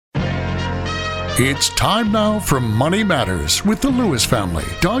It's time now for Money Matters with the Lewis family.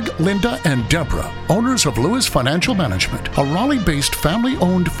 Doug, Linda, and Deborah, owners of Lewis Financial Management, a Raleigh-based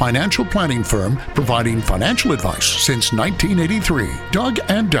family-owned financial planning firm providing financial advice since 1983. Doug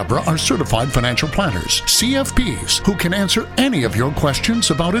and Deborah are certified financial planners, CFPs, who can answer any of your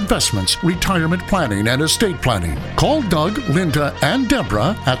questions about investments, retirement planning, and estate planning. Call Doug, Linda, and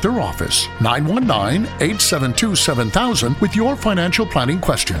Deborah at their office, 919-872-7000, with your financial planning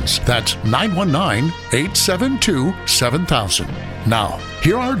questions. That's 919-872-7000. Now,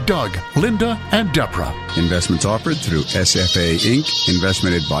 here are Doug, Linda, and Deborah. Investments offered through SFA Inc.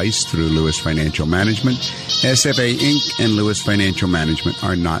 Investment advice through Lewis Financial Management. SFA Inc. and Lewis Financial Management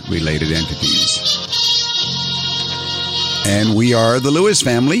are not related entities. And we are the Lewis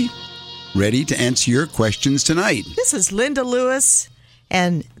family, ready to answer your questions tonight. This is Linda Lewis,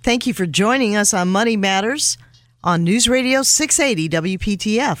 and thank you for joining us on Money Matters on News Radio 680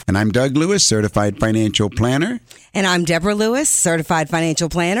 WPTF. And I'm Doug Lewis, certified financial planner. And I'm Deborah Lewis, certified financial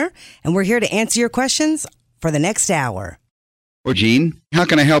planner. And we're here to answer your questions for the next hour. Well, Gene, how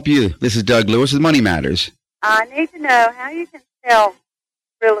can I help you? This is Doug Lewis with Money Matters. I need to know how you can sell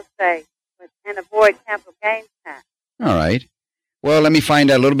real estate and avoid capital gains tax. All right. Well, let me find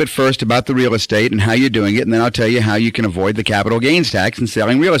out a little bit first about the real estate and how you're doing it, and then I'll tell you how you can avoid the capital gains tax in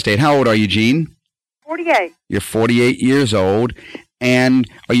selling real estate. How old are you, Gene? 48. You're 48 years old. And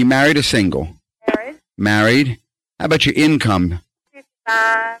are you married or single? Married. Married. How about your income?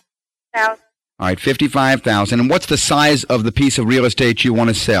 $55,000. All right, $55,000. And what's the size of the piece of real estate you want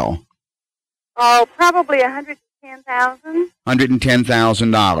to sell? Oh, probably $110,000.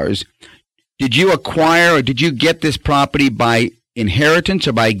 $110,000. Did you acquire or did you get this property by inheritance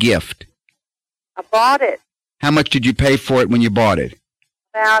or by gift? I bought it. How much did you pay for it when you bought it?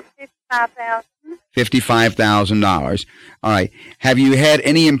 About $55,000. $55,000. All right. Have you had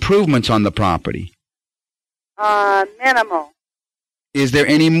any improvements on the property? Minimal. Is there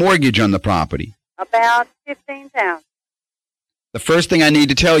any mortgage on the property? About $15,000. The first thing I need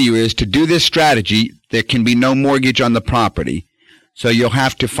to tell you is to do this strategy, there can be no mortgage on the property. So you'll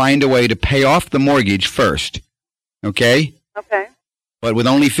have to find a way to pay off the mortgage first. Okay? Okay. But with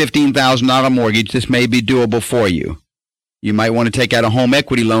only $15,000 mortgage, this may be doable for you. You might want to take out a home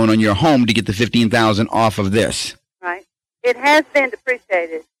equity loan on your home to get the $15,000 off of this. Right. It has been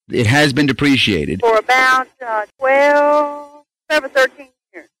depreciated. It has been depreciated. For about 12 or 13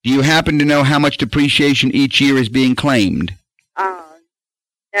 years. Do you happen to know how much depreciation each year is being claimed?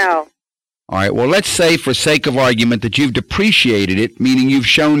 No. All right. Well, let's say for sake of argument that you've depreciated it, meaning you've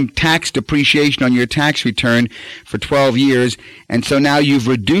shown tax depreciation on your tax return for 12 years, and so now you've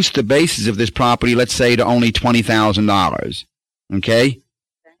reduced the basis of this property, let's say, to only $20,000. Okay?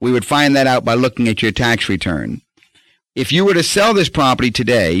 We would find that out by looking at your tax return. If you were to sell this property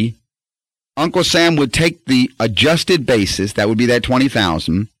today, Uncle Sam would take the adjusted basis, that would be that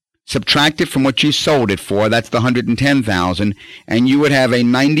 $20,000, subtract it from what you sold it for, that's the $110,000, and you would have a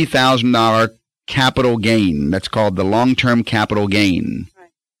 $90,000 capital gain. That's called the long-term capital gain.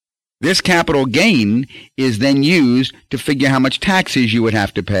 Right. This capital gain is then used to figure how much taxes you would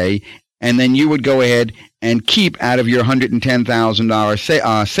have to pay, and then you would go ahead and keep out of your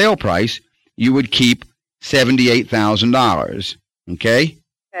 $110,000 sale price, you would keep $78,000. Okay?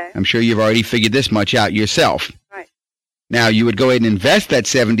 Okay. I'm sure you've already figured this much out yourself. Now, you would go ahead and invest that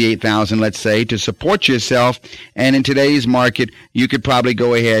 $78,000, let's say, to support yourself, and in today's market, you could probably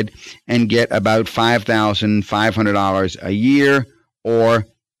go ahead and get about $5,500 a year, or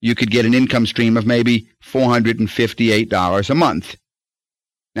you could get an income stream of maybe $458 a month.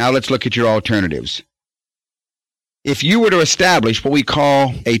 Now, let's look at your alternatives. If you were to establish what we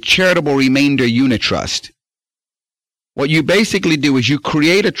call a charitable remainder unit trust, what you basically do is you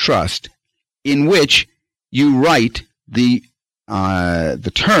create a trust in which you write the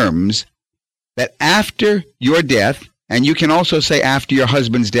terms that after your death, and you can also say after your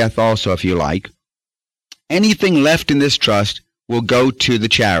husband's death also if you like, anything left in this trust will go to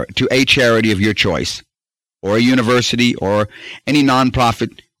to a charity of your choice, or a university, or any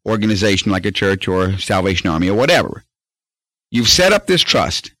nonprofit organization like a church or Salvation Army or whatever. You've set up this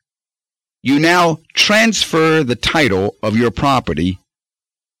trust. You now transfer the title of your property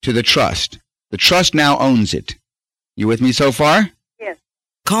to the trust. The trust now owns it. You with me so far? Yes.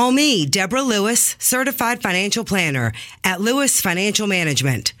 Call me, Deborah Lewis, certified financial planner at Lewis Financial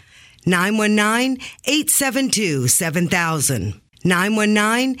Management. 919-872-7000.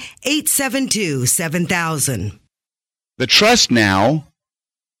 919-872-7000. The trust now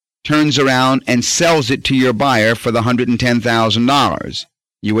turns around and sells it to your buyer for the $110,000.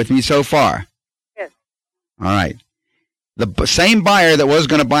 You with me so far? Yes. All right. The same buyer that was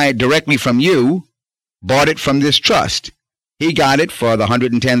going to buy it directly from you bought it from this trust. He got it for the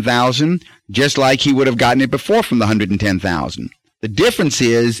 $110,000, just like he would have gotten it before from the $110,000. The difference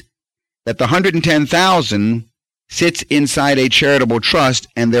is that the $110,000 sits inside a charitable trust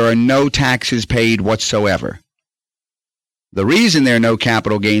and there are no taxes paid whatsoever. The reason there are no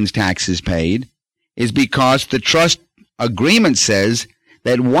capital gains taxes paid is because the trust agreement says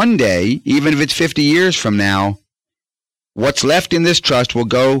that one day, even if it's 50 years from now, what's left in this trust will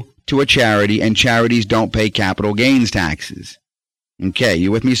go to a charity, and charities don't pay capital gains taxes. Okay,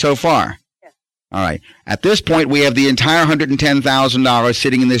 you with me so far? Yes. All right. At this point, we have the entire $110,000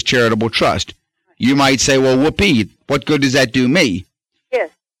 sitting in this charitable trust. You might say, well, whoopee, what good does that do me? Yes.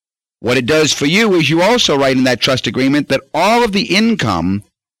 What it does for you is you also write in that trust agreement that all of the income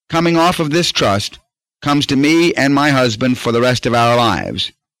coming off of this trust comes to me and my husband for the rest of our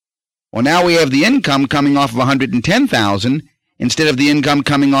lives. Well, now we have the income coming off of $110,000 instead of the income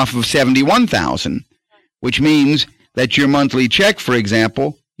coming off of $71,000, which means that your monthly check, for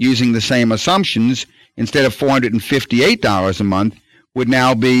example, using the same assumptions, instead of $458 a month, would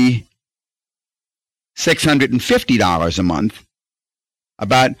now be $650 a month,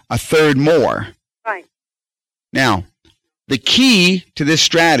 about a third more. Right. Now, the key to this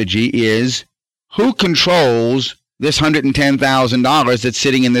strategy is who controls this $110,000 that's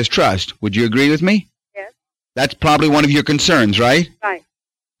sitting in this trust. Would you agree with me? Yes. That's probably one of your concerns, right? Right.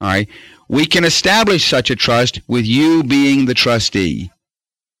 All right. We can establish such a trust with you being the trustee.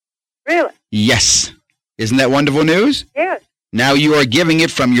 Really? Yes. Isn't that wonderful news? Yes. Now you are giving it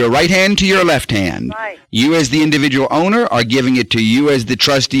from your right hand to your left hand. Right. You as the individual owner are giving it to you as the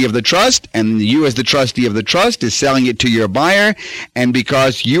trustee of the trust, and you as the trustee of the trust is selling it to your buyer. And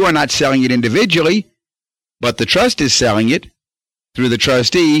because you are not selling it individually, but the trust is selling it through the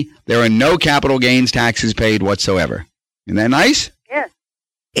trustee, there are no capital gains taxes paid whatsoever. Isn't that nice? Yes.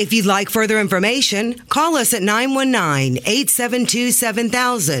 If you'd like further information, call us at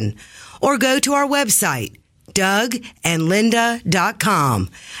 919-872-7000 or go to our website, DougandLinda.com.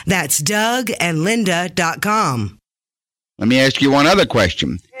 That's DougandLinda.com. Let me ask you one other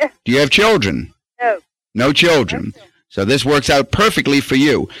question. Yes. Do you have children? No. No children. So this works out perfectly for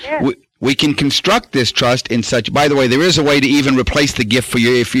you. Yes. We can construct this trust in such, by the way, there is a way to even replace the gift for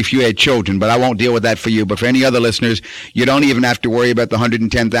you if you had children, but I won't deal with that for you. But for any other listeners, you don't even have to worry about the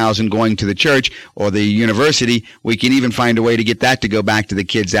 $110,000 going to the church or the university. We can even find a way to get that to go back to the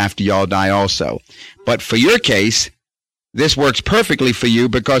kids after y'all die also. But for your case, this works perfectly for you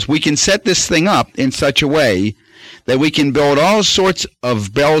because we can set this thing up in such a way that we can build all sorts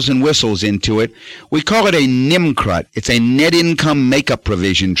of bells and whistles into it. We call it a NIMCRUT. It's a net income makeup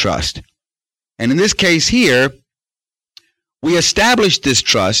provision trust. And in this case here, we established this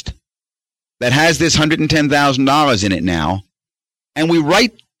trust that has this $110,000 in it now, and we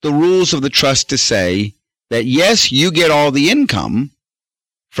write the rules of the trust to say that, yes, you get all the income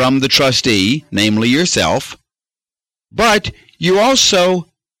from the trustee, namely yourself, but you also,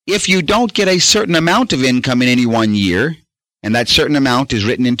 if you don't get a certain amount of income in any one year, and that certain amount is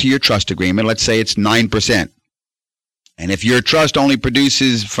written into your trust agreement, let's say it's 9%. And if your trust only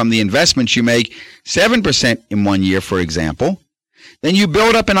produces from the investments you make 7% in 1 year, for example, then you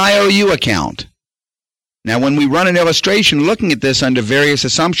build up an IOU account. Now, when we run an illustration looking at this under various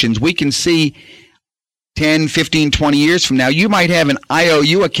assumptions, we can see 10, 15, 20 years from now, you might have an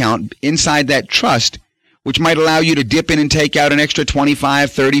IOU account inside that trust, which might allow you to dip in and take out an extra $25,000,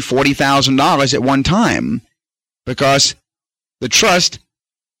 $30,000, $40,000 at one time, because the trust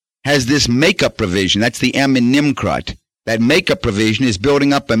has this makeup provision. That's the M in NIMCRUT. That makeup provision is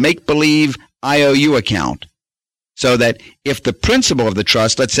building up a make-believe IOU account, so that if the principal of the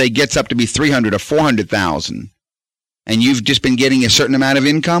trust, let's say, gets up to be $300,000 or $400,000, and you've just been getting a certain amount of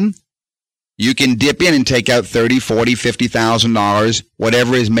income, you can dip in and take out $30,000, $40,000, $50,000,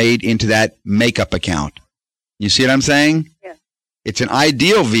 whatever is made into that makeup account. You see what I'm saying? Yes. It's an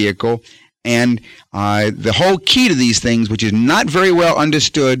ideal vehicle, and the whole key to these things, which is not very well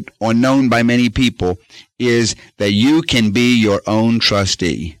understood or known by many people, is that you can be your own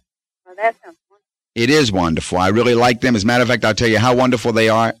trustee. Well, that sounds wonderful. It is wonderful. I really like them. As a matter of fact, I'll tell you how wonderful they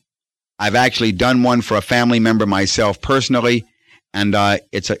are. I've actually done one for a family member myself personally, and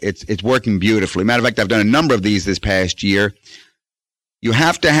it's working beautifully. Matter of fact, I've done a number of these this past year. You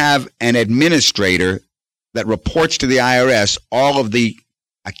have to have an administrator that reports to the IRS all of the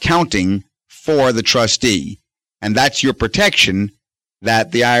accounting for the trustee, and that's your protection.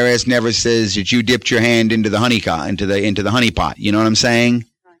 That the IRS never says that you dipped your hand into the into the honey pot. You know what I'm saying?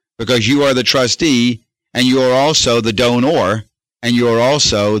 Right. Because you are the trustee, and you are also the donor, and you are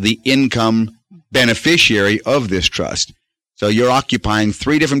also the income beneficiary of this trust. So you're occupying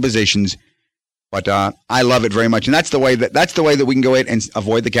 3 different positions, but I love it very much. And that's the way that we can go ahead and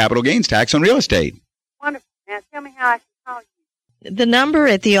avoid the capital gains tax on real estate. Wonderful. Now tell me how I can call you. The number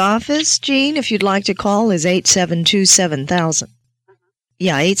at the office, Jean, if you'd like to call, is 872-7000.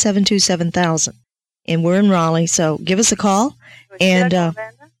 Yeah, 872-7000. And we're in Raleigh, so give us a call. And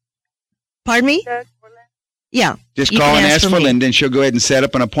pardon me? Yeah. Just call and ask for Linda, and she'll go ahead and set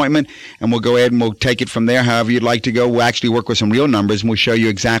up an appointment, and we'll go ahead and we'll take it from there. However you'd like to go, we'll actually work with some real numbers, and we'll show you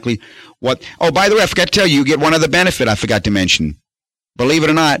exactly what. Oh, by the way, I forgot to tell you, you get one other benefit I forgot to mention. Believe it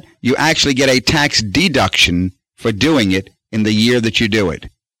or not, you actually get a tax deduction for doing it in the year that you do it,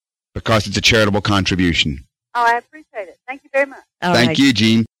 because it's a charitable contribution. Oh, I appreciate it. Thank you very much. Thank you,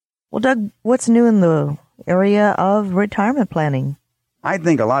 Jean. Well, Doug, what's new in the area of retirement planning? I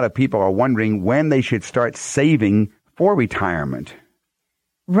think a lot of people are wondering when they should start saving for retirement.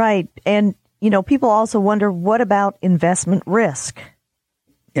 Right. And, people also wonder, what about investment risk?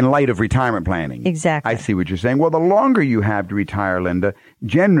 In light of retirement planning. Exactly. I see what you're saying. Well, the longer you have to retire, Linda,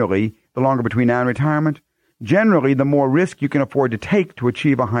 generally, the longer between now and retirement, generally, the more risk you can afford to take to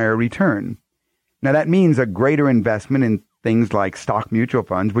achieve a higher return. Now, that means a greater investment in things like stock mutual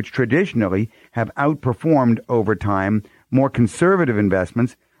funds, which traditionally have outperformed over time more conservative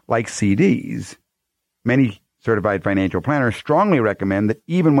investments like CDs. Many certified financial planners strongly recommend that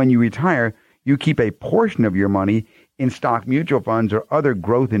even when you retire, you keep a portion of your money in stock mutual funds or other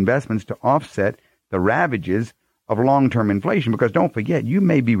growth investments to offset the ravages of long-term inflation, because don't forget, you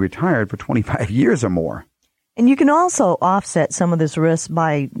may be retired for 25 years or more. And you can also offset some of this risk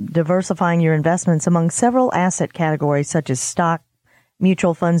by diversifying your investments among several asset categories such as stock,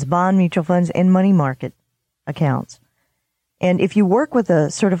 mutual funds, bond mutual funds, and money market accounts. And if you work with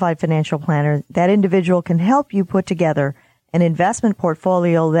a certified financial planner, that individual can help you put together an investment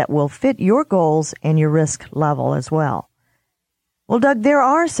portfolio that will fit your goals and your risk level as well. Well, Doug, there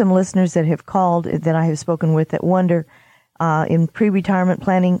are some listeners that have called that I have spoken with that wonder in pre-retirement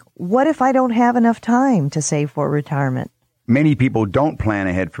planning, what if I don't have enough time to save for retirement? Many people don't plan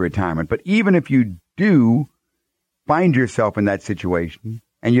ahead for retirement, but even if you do find yourself in that situation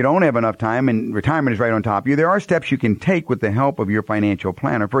and you don't have enough time and retirement is right on top of you, there are steps you can take with the help of your financial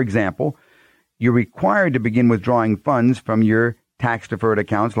planner. For example, you're required to begin withdrawing funds from your tax-deferred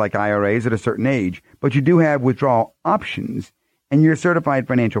accounts like IRAs at a certain age, but you do have withdrawal options, and your certified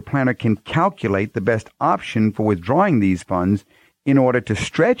financial planner can calculate the best option for withdrawing these funds in order to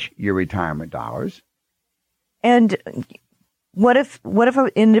stretch your retirement dollars. And what if an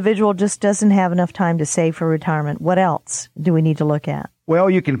individual just doesn't have enough time to save for retirement? What else do we need to look at? Well,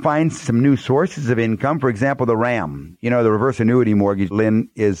 you can find some new sources of income. For example, the RAM. The reverse annuity mortgage, Lynn,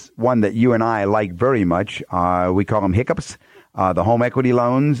 is one that you and I like very much. We call them hiccups. The home equity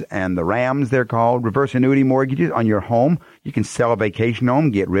loans and the RAMs, they're called, reverse annuity mortgages on your home. You can sell a vacation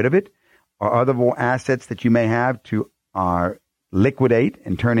home, get rid of it, or other assets that you may have to liquidate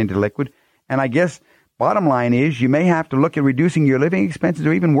and turn into liquid. And I guess bottom line is you may have to look at reducing your living expenses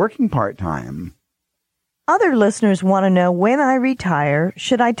or even working part-time. Other listeners want to know, when I retire,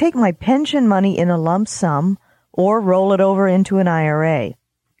 should I take my pension money in a lump sum or roll it over into an IRA?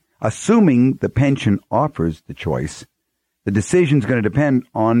 Assuming the pension offers the choice, the decision is going to depend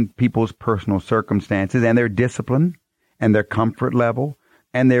on people's personal circumstances and their discipline and their comfort level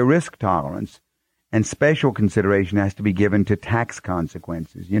and their risk tolerance. And special consideration has to be given to tax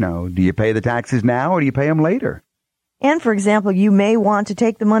consequences. Do you pay the taxes now or do you pay them later? And, for example, you may want to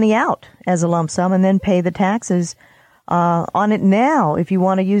take the money out as a lump sum and then pay the taxes on it now if you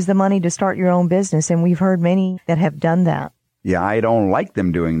want to use the money to start your own business. And we've heard many that have done that. Yeah, I don't like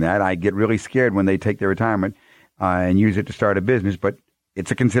them doing that. I get really scared when they take their retirement and use it to start a business, but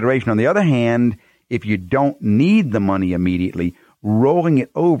it's a consideration. On the other hand, if you don't need the money immediately, rolling it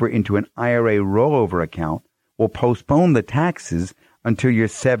over into an IRA rollover account will postpone the taxes until you're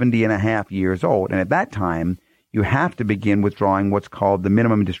 70 and a half years old. And at that time, you have to begin withdrawing what's called the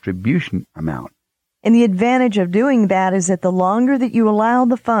minimum distribution amount. And the advantage of doing that is that the longer that you allow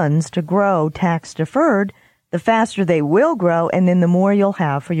the funds to grow tax-deferred, the faster they will grow, and then the more you'll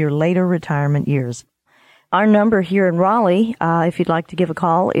have for your later retirement years. Our number here in Raleigh, if you'd like to give a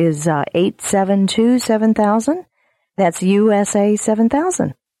call, is 872-7000. That's USA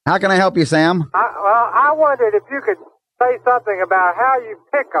 7000. How can I help you, Sam? I wondered if you could say something about how you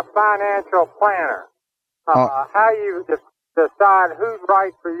pick a financial planner. How you decide who's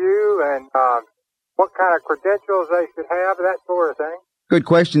right for you and what kind of credentials they should have, that sort of thing. Good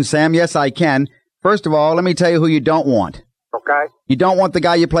question, Sam. Yes, I can. First of all, let me tell you who you don't want. Okay. You don't want the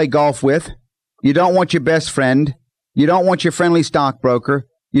guy you play golf with. You don't want your best friend. You don't want your friendly stockbroker.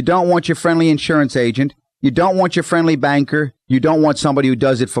 You don't want your friendly insurance agent. You don't want your friendly banker. You don't want somebody who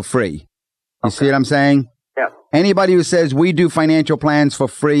does it for free. You see what I'm saying? Yes. Anybody who says we do financial plans for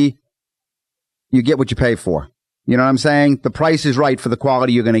free, you get what you pay for. You know what I'm saying? The price is right for the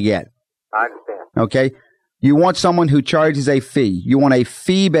quality you're going to get. I understand. Okay? You want someone who charges a fee. You want a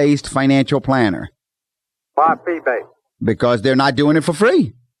fee-based financial planner. Why fee-based? Because they're not doing it for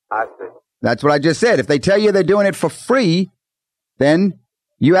free. I see. That's what I just said. If they tell you they're doing it for free, then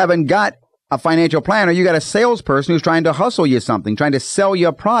you haven't got a financial planner. You got a salesperson who's trying to hustle you something, trying to sell you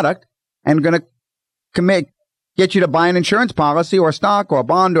a product and going to get you to buy an insurance policy or a stock or a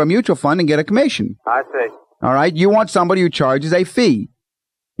bond or a mutual fund and get a commission. I see. All right? You want somebody who charges a fee.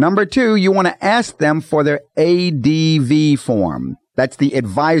 Number two, you want to ask them for their ADV form. That's the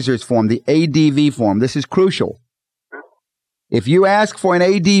advisor's form, the ADV form. This is crucial. If you ask for an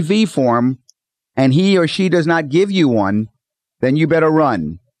ADV form and he or she does not give you one, then you better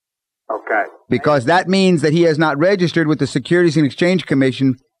run. Okay. Because that means that he has not registered with the Securities and Exchange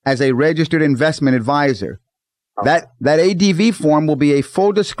Commission as a registered investment advisor. Okay. That ADV form will be a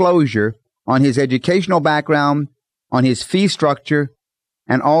full disclosure on his educational background, on his fee structure,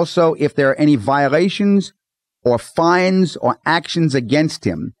 and also if there are any violations or fines or actions against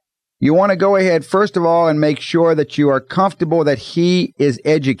him. You want to go ahead, first of all, and make sure that you are comfortable that he is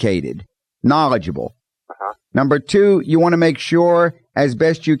educated, knowledgeable. Uh-huh. Number two, you want to make sure, as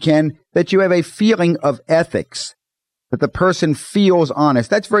best you can, that you have a feeling of ethics, that the person feels honest.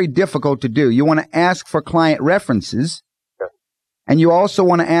 That's very difficult to do. You want to ask for client references, and you also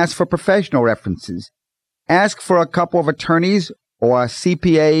want to ask for professional references. Ask for a couple of attorneys or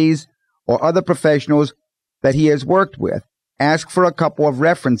CPAs or other professionals that he has worked with. Ask for a couple of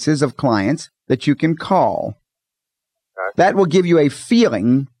references of clients that you can call. Okay. That will give you a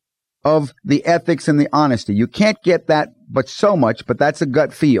feeling of the ethics and the honesty. You can't get that but so much, but that's a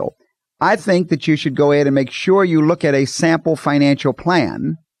gut feel. I think that you should go ahead and make sure you look at a sample financial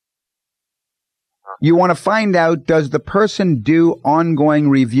plan. You want to find out, does the person do ongoing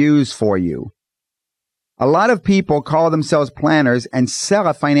reviews for you? A lot of people call themselves planners and sell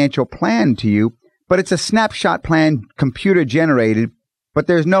a financial plan to you, but it's a snapshot plan, computer generated, but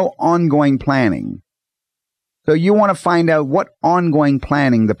there's no ongoing planning. So you want to find out what ongoing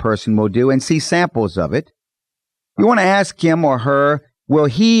planning the person will do and see samples of it. You want to ask him or her, will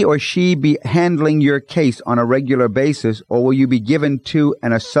he or she be handling your case on a regular basis, or will you be given to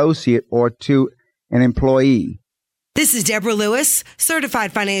an associate or to an employee? This is Deborah Lewis,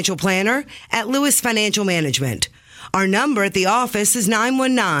 certified financial planner at Lewis Financial Management. Our number at the office is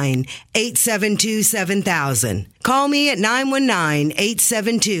 919-872-7000. Call me at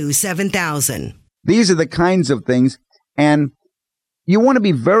 919-872-7000. These are the kinds of things, and you want to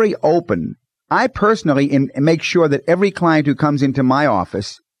be very open. I personally make sure that every client who comes into my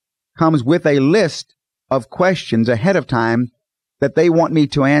office comes with a list of questions ahead of time that they want me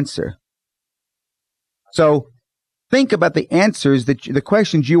to answer. So think about the answers, the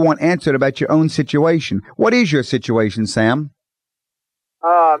questions you want answered about your own situation. What is your situation, Sam?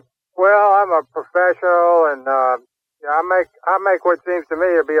 Well, I'm a professional, and I make what seems to me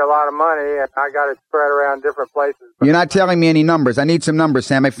to be a lot of money, and I got it spread around different places. You're not telling me any numbers. I need some numbers,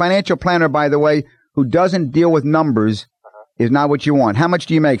 Sam. A financial planner, by the way, who doesn't deal with numbers is not what you want. How much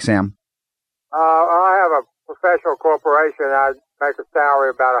do you make, Sam? I have a professional corporation. I make a salary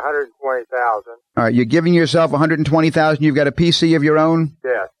about $120,000. All right, you're giving yourself $120,000. You've got a PC of your own?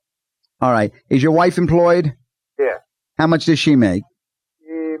 Yes. All right. Is your wife employed? Yes. How much does she make?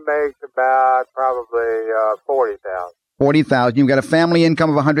 She makes about probably $40,000. $40,000. You've got a family income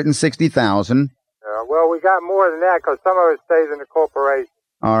of $160,000. Well, we got more than that because some of it stays in the corporation.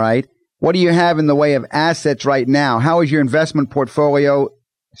 All right. What do you have in the way of assets right now? How is your investment portfolio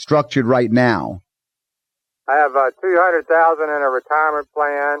structured right now? I have $200,000 in a retirement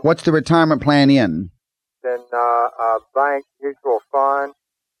plan. What's the retirement plan in? In a bank mutual fund.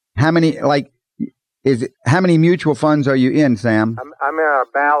 How many mutual funds are you in, Sam? I'm in a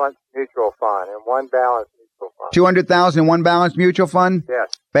balanced mutual fund, in one balanced mutual fund. 200,000 in one balanced mutual fund? Yes.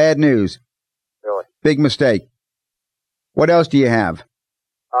 Bad news. Really? Big mistake. What else do you have?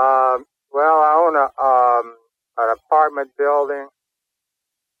 Well, I own an apartment building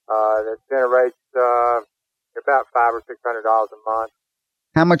that generates about $500 or $600 a month.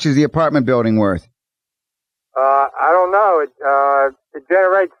 How much is the apartment building worth? I don't know. It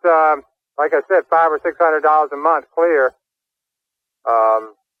generates, like I said, $500 or $600 a month clear.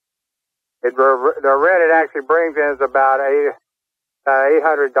 The rent it actually brings in is about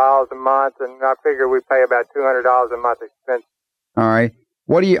 $800 a month, and I figure we pay about $200 a month expense. All right.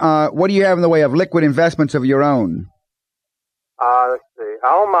 What do you have in the way of liquid investments of your own? Let's see.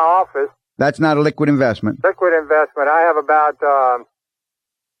 I own my office. That's not a liquid investment. Liquid investment. I have about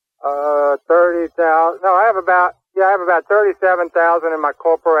 30,000. No, I have about 37,000 in my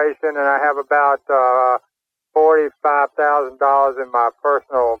corporation, and I have about $45,000 in my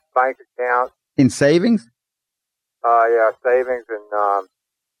personal bank account. In savings? Yeah, savings and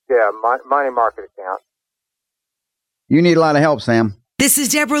money market account. You need a lot of help, Sam. This is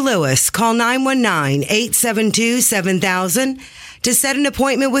Deborah Lewis. Call 919-872-7000 to set an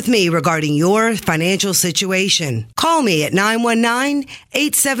appointment with me regarding your financial situation. Call me at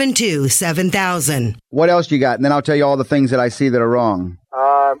 919-872-7000. What else you got? And then I'll tell you all the things that I see that are wrong.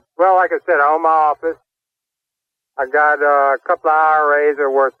 Well, like I said, I own my office. I got a couple of IRAs that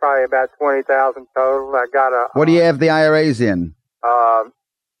are worth probably about $20,000 total. I got a. What do you have the IRAs in? Some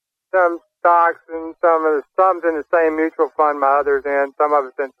stocks and some's in the same mutual fund my others in. Some of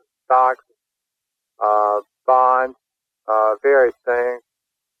it's in stocks, bonds, various things.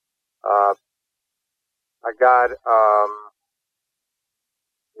 I got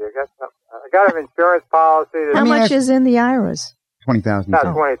an insurance policy. How much is in the IRAs? $20,000. About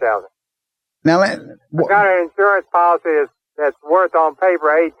 $20,000. Now, I got an insurance policy that's worth on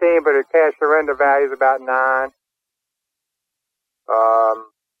paper 18, but the cash surrender value is about 9.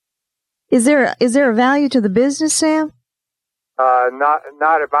 Is there a value to the business, Sam? Not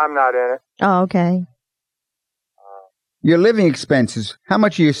if I'm not in it. Oh, okay. Your living expenses. How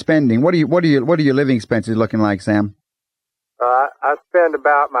much are you spending? What are your living expenses looking like, Sam? I spend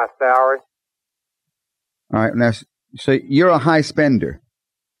about my salary. All right. Now, so you're a high spender.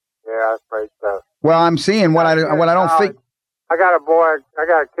 Yeah, I afraid so. Well, I'm seeing what I don't think. I got a boy. I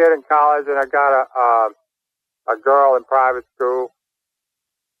got a kid in college, and I got a girl in private school.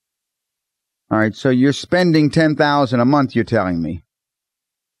 All right, so you're spending $10,000 a month. You're telling me.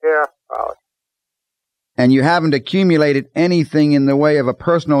 Yeah, probably. And you haven't accumulated anything in the way of a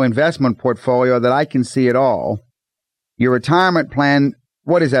personal investment portfolio that I can see at all. Your retirement plan.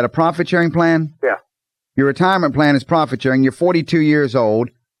 What is that? A profit sharing plan? Yeah. Your retirement plan is profit sharing. You're 42 years old.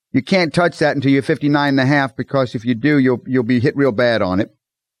 You can't touch that until you're 59 and a half, because if you do, you'll be hit real bad on it.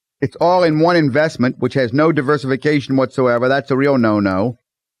 It's all in one investment, which has no diversification whatsoever. That's a real no-no.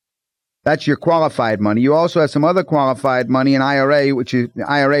 That's your qualified money. You also have some other qualified money in IRA, which is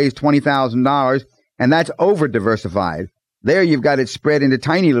 $20,000, and that's over-diversified. There you've got it spread into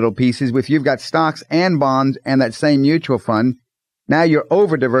tiny little pieces. If you've got stocks and bonds and that same mutual fund, now you're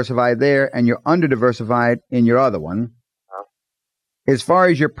over-diversified there, and you're under-diversified in your other one. As far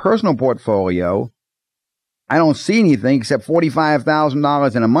as your personal portfolio, I don't see anything except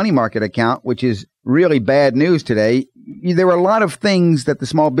 $45,000 in a money market account, which is really bad news today. There are a lot of things that the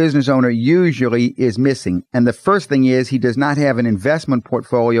small business owner usually is missing. And the first thing is he does not have an investment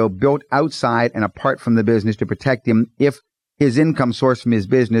portfolio built outside and apart from the business to protect him if his income source from his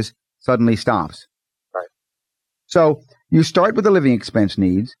business suddenly stops. Right. So you start with the living expense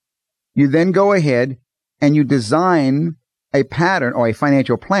needs. You then go ahead and you design a pattern or a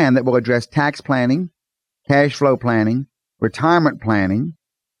financial plan that will address tax planning, cash flow planning, retirement planning,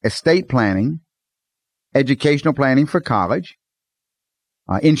 estate planning, educational planning for college,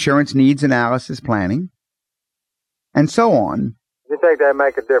 insurance needs analysis planning, and so on. You think that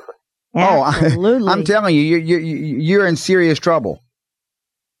make a difference? Absolutely. I'm telling you, you're in serious trouble.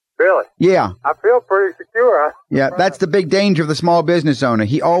 Really? Yeah. I feel pretty secure. Yeah, that's the big danger of the small business owner.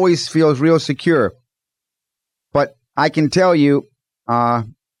 He always feels real secure. But I can tell you,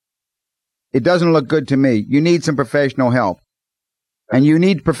 it doesn't look good to me. You need some professional help. And you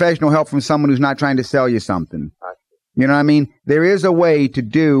need professional help from someone who's not trying to sell you something. You know what I mean? There is a way to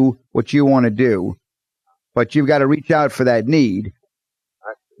do what you want to do, but you've got to reach out for that need.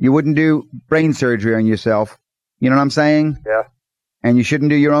 You wouldn't do brain surgery on yourself. You know what I'm saying? Yeah. And you shouldn't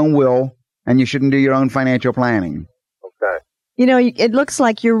do your own will, and you shouldn't do your own financial planning. Okay. You know, it looks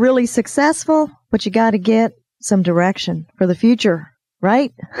like you're really successful, but you got to get some direction for the future,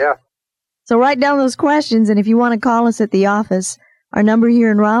 right? Yeah. So write down those questions, and if you want to call us at the office, our number here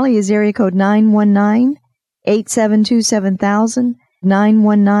in Raleigh is area code 919-872-7000,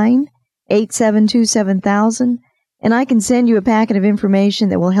 919-872-7000, and I can send you a packet of information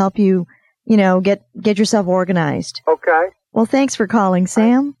that will help you, get yourself organized. Okay. Well, thanks for calling,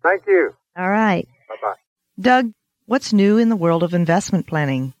 Sam. Thank you. All right. Bye-bye. Doug, what's new in the world of investment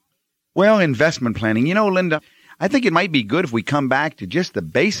planning? Well, investment planning, Linda, I think it might be good if we come back to just the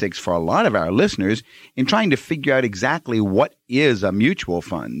basics for a lot of our listeners in trying to figure out exactly what is a mutual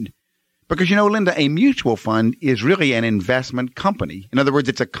fund. Because, Linda, a mutual fund is really an investment company. In other words,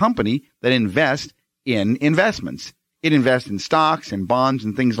 it's a company that invests in investments. It invests in stocks and bonds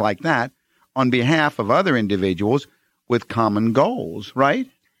and things like that on behalf of other individuals with common goals, right?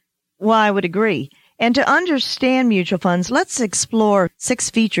 Well, I would agree. And to understand mutual funds, let's explore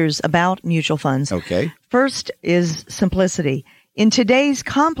 6 features about mutual funds. Okay. First is simplicity. In today's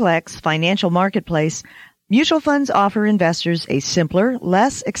complex financial marketplace, mutual funds offer investors a simpler,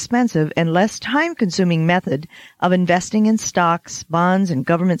 less expensive, and less time-consuming method of investing in stocks, bonds, and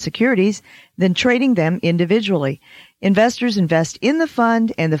government securities than trading them individually. Investors invest in the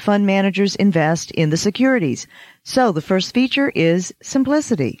fund, and the fund managers invest in the securities. So the first feature is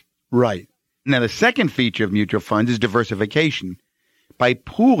simplicity. Right. Now, the second feature of mutual funds is diversification. By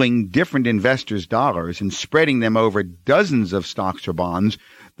pooling different investors' dollars and spreading them over dozens of stocks or bonds,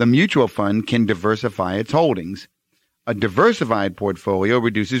 the mutual fund can diversify its holdings. A diversified portfolio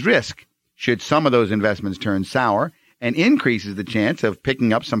reduces risk should some of those investments turn sour and increases the chance of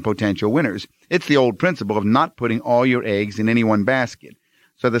picking up some potential winners. It's the old principle of not putting all your eggs in any one basket.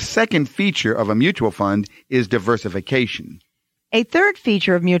 So the second feature of a mutual fund is diversification. A third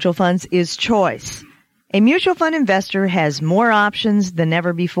feature of mutual funds is choice. A mutual fund investor has more options than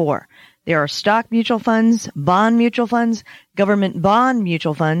ever before. There are stock mutual funds, bond mutual funds, government bond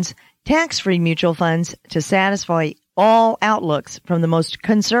mutual funds, tax-free mutual funds to satisfy all outlooks from the most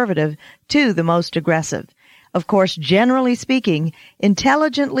conservative to the most aggressive. Of course, generally speaking,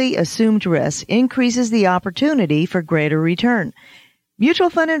 intelligently assumed risk increases the opportunity for greater return. Mutual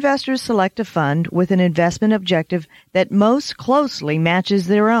fund investors select a fund with an investment objective that most closely matches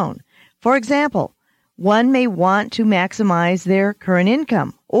their own. For example, one may want to maximize their current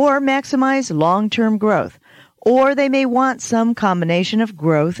income or maximize long-term growth, or they may want some combination of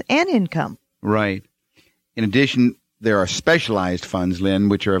growth and income. Right. In addition, there are specialized funds, Lynn,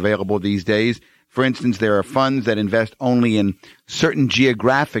 which are available these days. For instance, there are funds that invest only in certain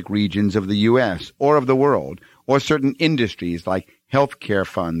geographic regions of the U.S. or of the world, or certain industries like healthcare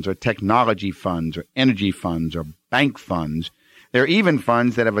funds or technology funds or energy funds or bank funds. There are even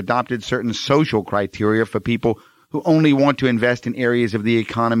funds that have adopted certain social criteria for people who only want to invest in areas of the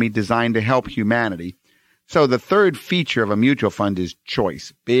economy designed to help humanity. So the third feature of a mutual fund is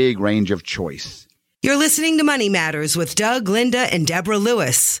choice, big range of choice. You're listening to Money Matters with Doug, Linda, and Deborah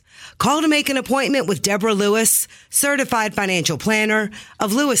Lewis. Call to make an appointment with Deborah Lewis, certified financial planner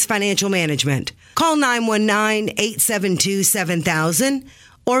of Lewis Financial Management. Call 919-872-7000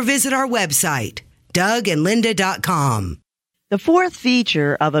 or visit our website, dougandlinda.com. The fourth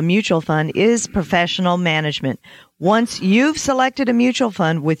feature of a mutual fund is professional management. Once you've selected a mutual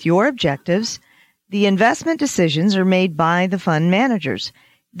fund with your objectives, the investment decisions are made by the fund managers.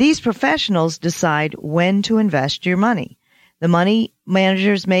 These professionals decide when to invest your money. The money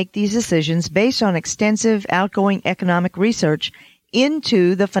managers make these decisions based on extensive outgoing economic research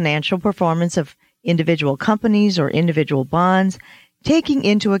into the financial performance of individual companies or individual bonds, taking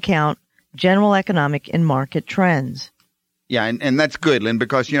into account general economic and market trends. Yeah, and that's good, Lynn,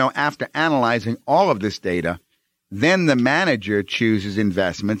 because, after analyzing all of this data, then the manager chooses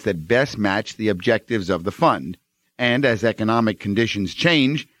investments that best match the objectives of the fund. And as economic conditions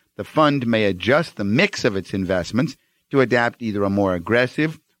change, the fund may adjust the mix of its investments to adapt either a more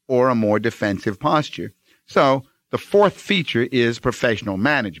aggressive or a more defensive posture. So the fourth feature is professional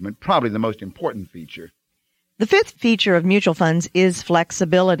management, probably the most important feature. The fifth feature of mutual funds is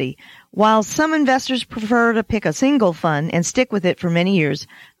flexibility. While some investors prefer to pick a single fund and stick with it for many years,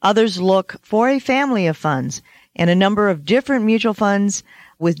 others look for a family of funds, and a number of different mutual funds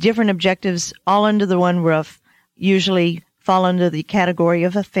with different objectives all under the one roof usually fall under the category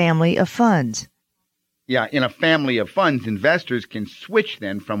of a family of funds. Yeah, in a family of funds, investors can switch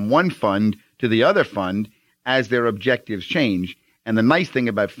then from one fund to the other fund as their objectives change. And the nice thing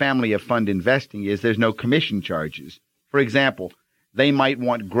about family of fund investing is there's no commission charges. For example, they might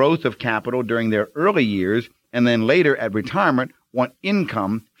want growth of capital during their early years and then later at retirement want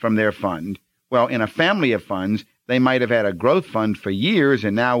income from their fund. Well, in a family of funds, they might have had a growth fund for years,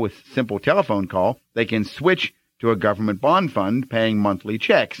 and now with simple telephone call, they can switch to a government bond fund paying monthly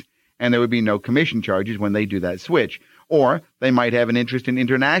checks, and there would be no commission charges when they do that switch. Or they might have an interest in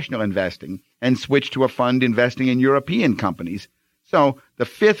international investing and switch to a fund investing in European companies. So the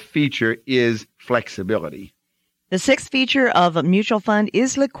fifth feature is flexibility. The sixth feature of a mutual fund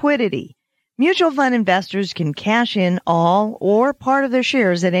is liquidity. Mutual fund investors can cash in all or part of their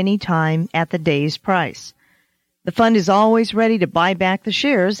shares at any time at the day's price. The fund is always ready to buy back the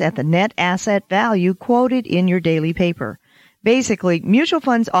shares at the net asset value quoted in your daily paper. Basically, mutual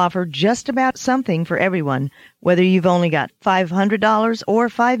funds offer just about something for everyone, whether you've only got $500 or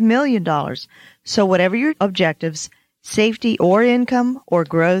 $5 million. So whatever your objectives, safety or income or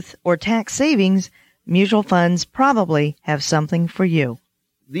growth or tax savings, mutual funds probably have something for you.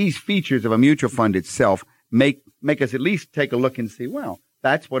 These features of a mutual fund itself make us at least take a look and see, well,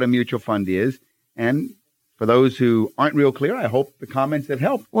 That's what a mutual fund is. And for those who aren't real clear, I hope the comments have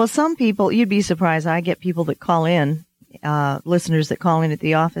helped. Well, some people, you'd be surprised. I get people that call in, listeners that call in at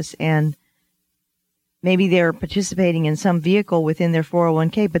the office, and maybe they're participating in some vehicle within their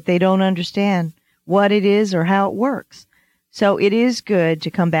 401k, but they don't understand what it is or how it works. So it is good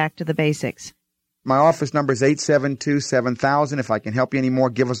to come back to the basics. My office number is 872-7000. If I can help you anymore,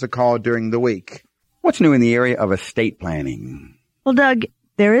 give us a call during the week. What's new in the area of estate planning? Well, Doug,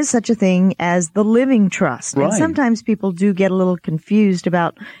 there is such a thing as the living trust. Right. And sometimes people do get a little confused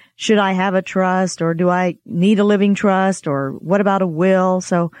about, should I have a trust, or do I need a living trust, or what about a will?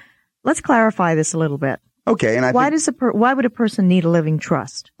 So let's clarify this a little bit. Okay. And why would a person need a living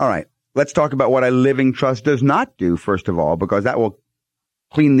trust? All right. Let's talk about what a living trust does not do, first of all, because that will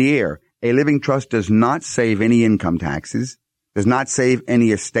clean the air. A living trust does not save any income taxes, does not save any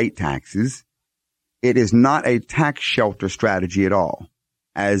estate taxes. It is not a tax shelter strategy at all,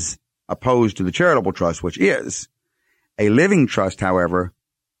 as opposed to the charitable trust, which is. A living trust, however,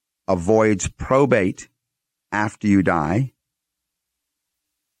 avoids probate after you die.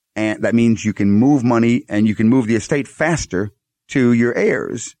 And that means you can move money and you can move the estate faster to your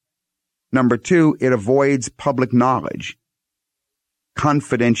heirs. Number two, it avoids public knowledge.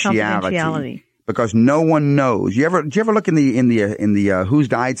 Confidentiality. Because no one knows. Do you ever look in the who's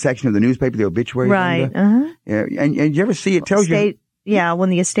died section of the newspaper, the obituary? Right. Yeah. And you ever see it tells you? Yeah, when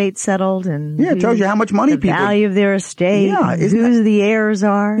the estate settled and it tells you how much money the value of their estate, who the heirs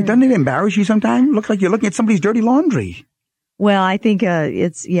are. Doesn't it embarrass you sometimes? Looks like you're looking at somebody's dirty laundry. Well, I think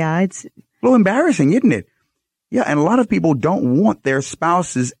it's a little embarrassing, isn't it? Yeah, and a lot of people don't want their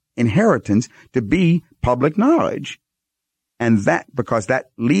spouse's inheritance to be public knowledge. And because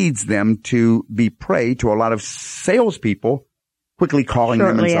that leads them to be prey to a lot of salespeople quickly calling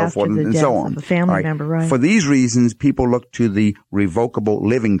them and so forth and so on. A family member, right. For these reasons, people look to the revocable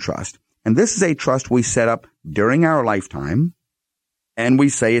living trust. And this is a trust we set up during our lifetime. And we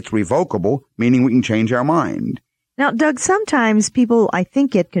say it's revocable, meaning we can change our mind. Now, Doug, sometimes people, I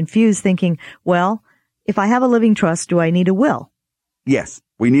think, get confused thinking, well, if I have a living trust, do I need a will? Yes.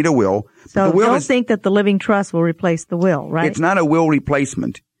 We need a will. So don't think that the living trust will replace the will, right? It's not a will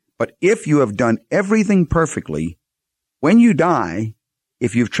replacement. But if you have done everything perfectly, when you die,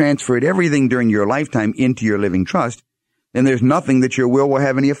 if you've transferred everything during your lifetime into your living trust, then there's nothing that your will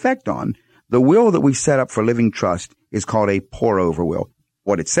have any effect on. The will that we set up for living trust is called a pour-over will.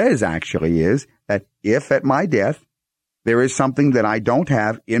 What it says actually is that if at my death there is something that I don't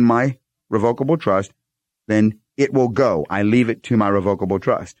have in my revocable trust, then it will go. I leave it to my revocable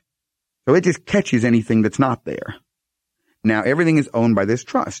trust. So it just catches anything that's not there. Now, everything is owned by this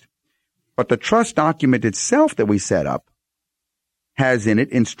trust. But the trust document itself that we set up has in it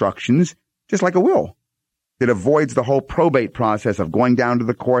instructions just like a will. It avoids the whole probate process of going down to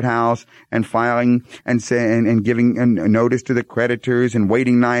the courthouse and filing and giving a notice to the creditors and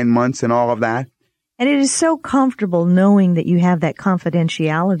waiting 9 months and all of that. And it is so comfortable knowing that you have that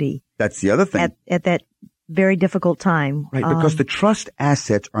confidentiality. That's the other thing. At that very difficult time. Right, because the trust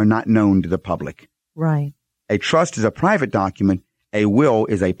assets are not known to the public. Right. A trust is a private document. A will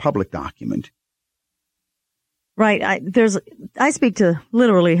is a public document. Right. I speak to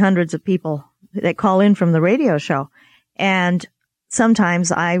literally hundreds of people that call in from the radio show. And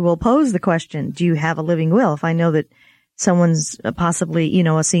sometimes I will pose the question, do you have a living will? If I know that someone's possibly,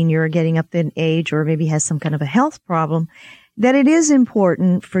 a senior getting up in age or maybe has some kind of a health problem, that it is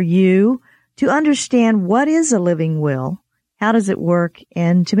important for you to understand what is a living will, how does it work,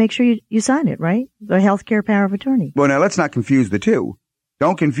 and to make sure you sign it, right? The healthcare power of attorney. Well, now let's not confuse the two.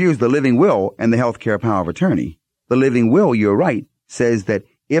 Don't confuse the living will and the healthcare power of attorney. The living will, you're right, says that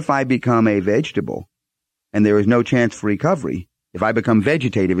if I become a vegetable and there is no chance for recovery, if I become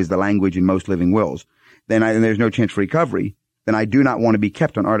vegetative is the language in most living wills, then there's no chance for recovery, then I do not want to be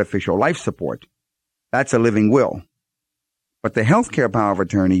kept on artificial life support. That's a living will. But the healthcare power of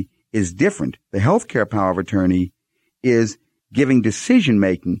attorney is different. The healthcare power of attorney is giving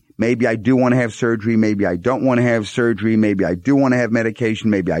decision-making. Maybe I do want to have surgery. Maybe I don't want to have surgery. Maybe I do want to have medication.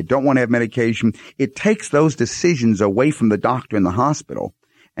 Maybe I don't want to have medication. It takes those decisions away from the doctor in the hospital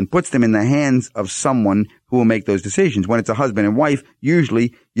and puts them in the hands of someone who will make those decisions. When it's a husband and wife,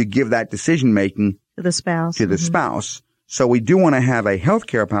 usually you give that decision-making to the spouse. Spouse. So we do want to have a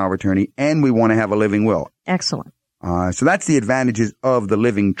healthcare power of attorney and we want to have a living will. Excellent. So that's the advantages of the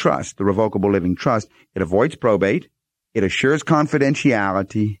living trust, the revocable living trust. It avoids probate, it assures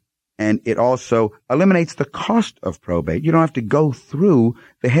confidentiality, and it also eliminates the cost of probate. You don't have to go through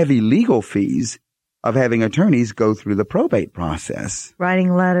the heavy legal fees of having attorneys go through the probate process.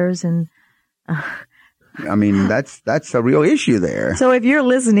 Writing letters and I mean, that's a real issue there. So if you're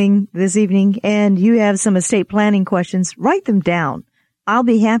listening this evening and you have some estate planning questions, write them down. I'll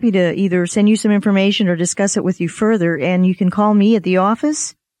be happy to either send you some information or discuss it with you further. And you can call me at the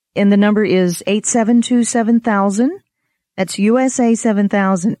office, and the number is 872-7000. That's USA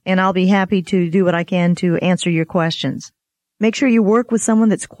 7000, and I'll be happy to do what I can to answer your questions. Make sure you work with someone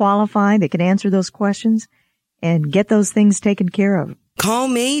that's qualified, that can answer those questions, and get those things taken care of. Call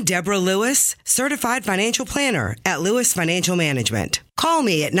me, Deborah Lewis, Certified Financial Planner at Lewis Financial Management. Call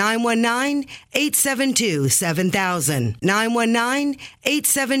me at 919-872-7000.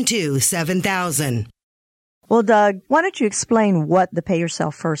 919-872-7000. Well, Doug, why don't you explain what the Pay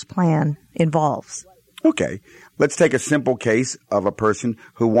Yourself First plan involves? Okay. Let's take a simple case of a person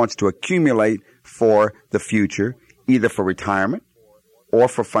who wants to accumulate for the future, either for retirement or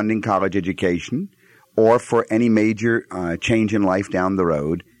for funding college education or for any major change in life down the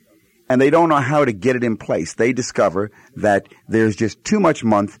road. And they don't know how to get it in place. They discover that there's just too much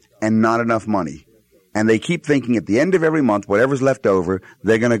month and not enough money. And they keep thinking at the end of every month, whatever's left over,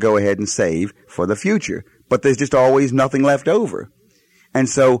 they're going to go ahead and save for the future. But there's just always nothing left over. And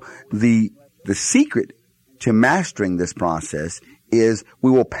so the secret to mastering this process is we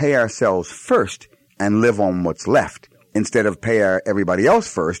will pay ourselves first and live on what's left instead of pay everybody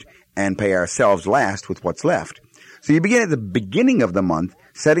else first and pay ourselves last with what's left. So you begin at the beginning of the month,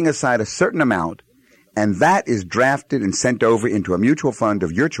 setting aside a certain amount, and that is drafted and sent over into a mutual fund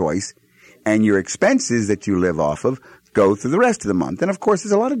of your choice, and your expenses that you live off of go through the rest of the month. And of course,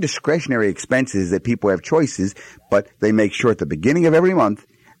 there's a lot of discretionary expenses that people have choices, but they make sure at the beginning of every month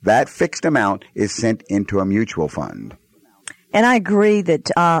that fixed amount is sent into a mutual fund. And I agree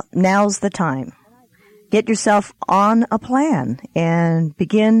that now's the time. Get yourself on a plan and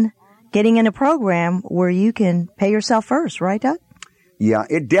begin getting in a program where you can pay yourself first, right, Doug? Yeah,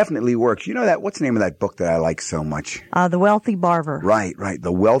 it definitely works. You know that, what's the name of that book that I like so much? The Wealthy Barber. Right.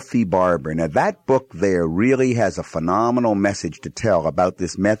 The Wealthy Barber. Now that book there really has a phenomenal message to tell about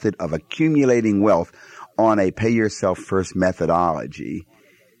this method of accumulating wealth on a pay yourself first methodology.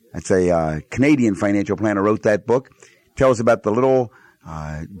 That's a Canadian financial planner wrote that book. Tells about the little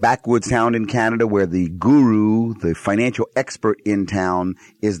backwoods town in Canada where the guru, the financial expert in town,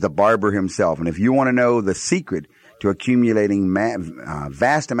 is the barber himself. And if you want to know the secret to accumulating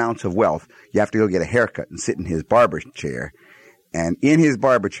vast amounts of wealth, you have to go get a haircut and sit in his barber chair. And in his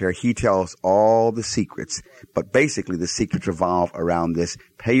barber chair, he tells all the secrets. But basically, the secrets revolve around this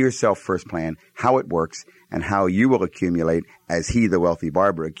pay yourself first plan, how it works, and how you will accumulate as he, the wealthy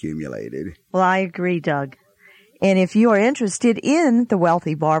barber, accumulated. Well, I agree, Doug. And if you are interested in The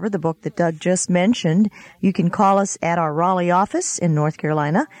Wealthy Barber, the book that Doug just mentioned, you can call us at our Raleigh office in North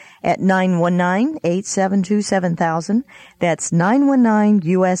Carolina at 919-872-7000. That's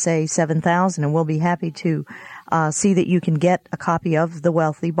 919-USA 7000, and we'll be happy to see that you can get a copy of The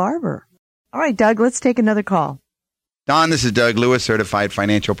Wealthy Barber. All right, Doug, let's take another call. Don, this is Doug Lewis, Certified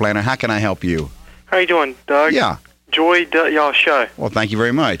Financial Planner. How can I help you? How you doing, Doug? Yeah. Enjoyed y'all's show. Well, thank you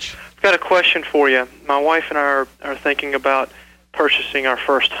very much. I've got a question for you. My wife and I are thinking about purchasing our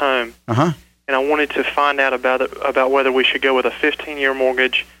first home. Uh-huh. And I wanted to find out about whether we should go with a 15-year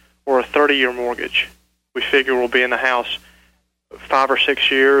mortgage or a 30-year mortgage. We figure we'll be in the house 5 or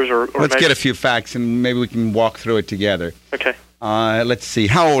 6 years, or let's maybe... get a few facts, and maybe we can walk through it together. Okay. Let's see.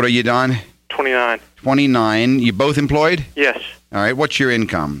 How old are you, Don? 29. 29. You both employed? Yes. All right. What's your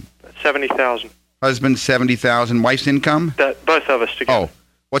income? $70,000. Husband, $70,000. Wife's income? Both of us together. Oh.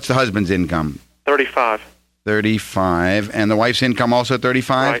 What's the husband's income? 35. 35. And the wife's income also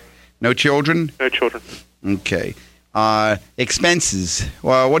 35? Right. No children? No children. Okay. Expenses.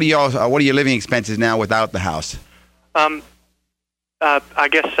 Well, what are your living expenses now without the house? I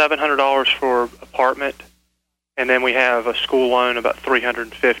guess $700 for apartment, and then we have a school loan about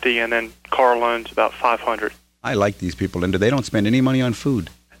 $350, and then car loans about $500. I like these people, Linda. They don't spend any money on food.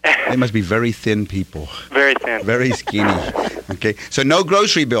 They must be very thin people. Very thin. Very skinny. Okay. So no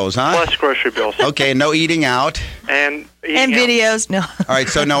grocery bills, huh? Plus grocery bills. Okay. No eating out. And videos. No. All right.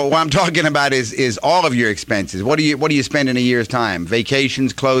 So no, what I'm talking about is all of your expenses. What do you spend in a year's time?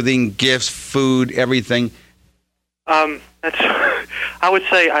 Vacations, clothing, gifts, food, everything. I would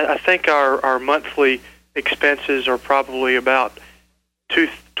say I think our monthly expenses are probably about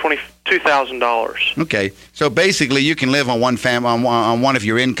 $2,000. Okay, so basically you can live on on one of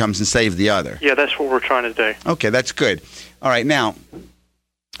your incomes and save the other. Yeah, that's what we're trying to do. Okay, that's good. All right, now,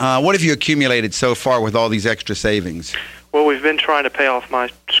 what have you accumulated so far with all these extra savings? Well, we've been trying to pay off my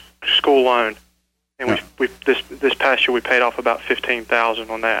school loan, and this past year we paid off about $15,000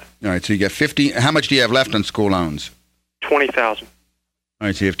 on that. All right, so you got 50. How much do you have left on school loans? $20,000. All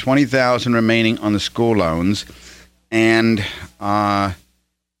right, so you have $20,000 remaining on the school loans, and now,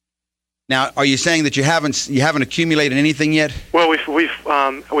 are you saying that you haven't accumulated anything yet? Well, we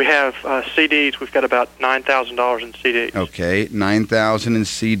have CDs. We've got about $9,000 in CDs. Okay, $9,000 in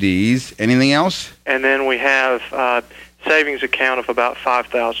CDs. Anything else? And then we have savings account of about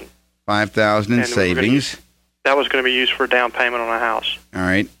 $5,000. $5,000 in savings. That was going to be used for a down payment on a house. All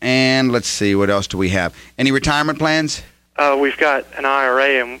right, and let's see, what else do we have? Any retirement plans? We've got an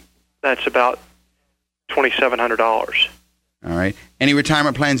IRA, and that's about $2,700. All right. Any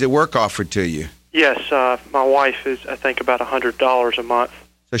retirement plans at work offered to you? Yes. My wife is, I think, about $100 a month.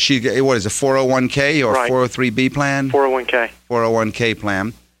 So what is a 401k or right. 403b plan? 401k. 401k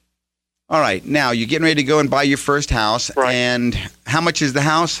plan. All right. Now, you're getting ready to go and buy your first house. Right. And how much is the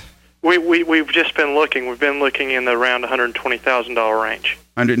house? We've just been looking. We've been looking in the around $120,000 range.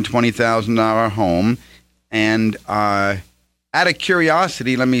 $120,000 home. And out of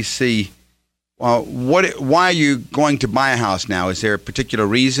curiosity, let me see. Why are you going to buy a house now? Is there a particular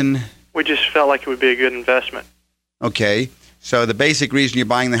reason? We just felt like it would be a good investment. Okay. So the basic reason you're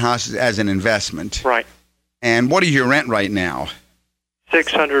buying the house is as an investment. Right. And what is your rent right now?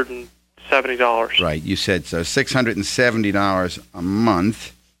 $670. Right. You said so. $670 a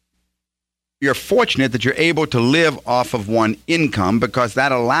month. You're fortunate that you're able to live off of one income because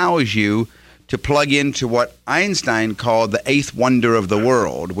that allows you to plug into what Einstein called the eighth wonder of the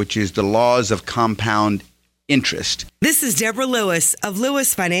world, which is the laws of compound interest. This is Deborah Lewis of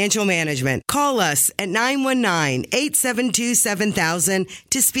Lewis Financial Management. Call us at 919-872-7000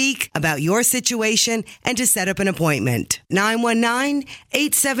 to speak about your situation and to set up an appointment.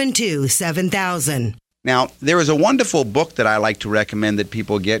 919-872-7000. Now, there is a wonderful book that I like to recommend that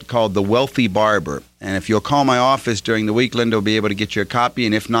people get called The Wealthy Barber. And if you'll call my office during the week, Linda will be able to get you a copy.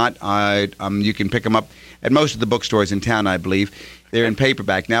 And if not, you can pick them up at most of the bookstores in town, I believe. They're in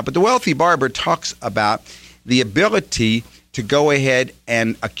paperback now. But The Wealthy Barber talks about the ability to go ahead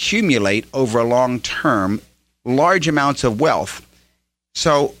and accumulate over a long term large amounts of wealth.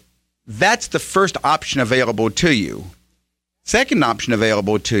 So that's the first option available to you. Second option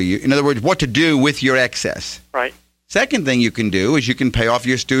available to you, in other words, what to do with your excess. Right. Second thing you can do is you can pay off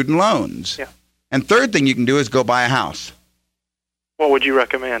your student loans. Yeah. And third thing you can do is go buy a house. What would you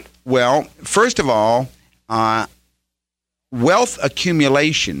recommend? Well, first of all, wealth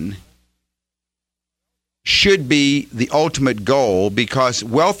accumulation should be the ultimate goal because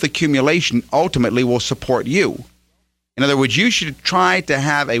wealth accumulation ultimately will support you. In other words, you should try to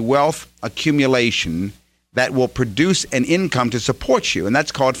have a wealth accumulation that will produce an income to support you, and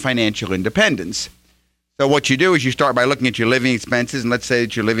that's called financial independence. So what you do is you start by looking at your living expenses, and let's say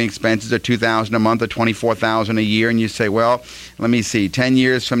that your living expenses are $2,000 a month or $24,000 a year, and you say, well, let me see, 10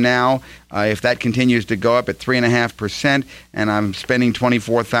 years from now, if that continues to go up at 3.5%, and I'm spending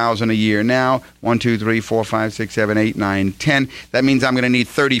 $24,000 a year now, 1, 2, 3, 4, 5, 6, 7, 8, 9, 10, that means I'm going to need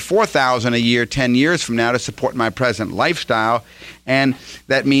 $34,000 a year 10 years from now to support my present lifestyle, and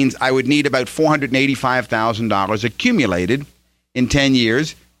that means I would need about $485,000 accumulated in 10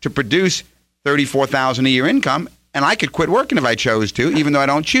 years to produce $34,000 a year income, and I could quit working if I chose to, even though I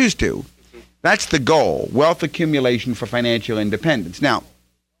don't choose to. That's the goal, wealth accumulation for financial independence. Now,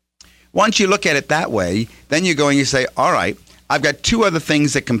 once you look at it that way, then you go and you say, all right, I've got two other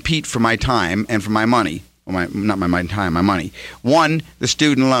things that compete for my time and for my money. Well, not my time, my money. One, the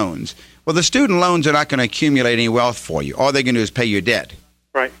student loans. Well, the student loans are not going to accumulate any wealth for you. All they're going to do is pay your debt.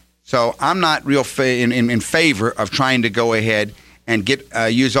 Right. So I'm not real in favor of trying to go ahead and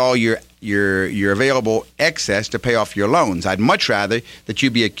use all your available excess to pay off your loans. I'd much rather that you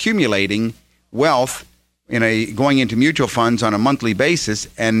be accumulating wealth going into mutual funds on a monthly basis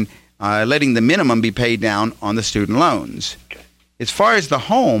and letting the minimum be paid down on the student loans. Okay. As far as the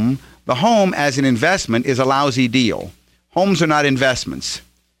home as an investment is a lousy deal. Homes are not investments.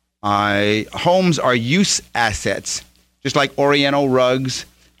 Homes are use assets, just like Oriental rugs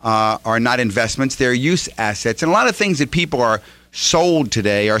are not investments. They're use assets. And a lot of things that people are sold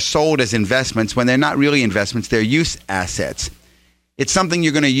today are sold as investments when they're not really investments. They're use assets. It's something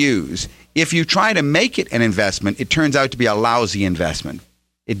you're going to use. If you try to make it an investment, it turns out to be a lousy investment.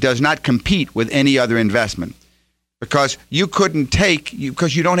 It does not compete with any other investment because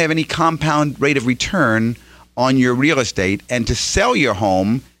because you don't have any compound rate of return on your real estate, and to sell your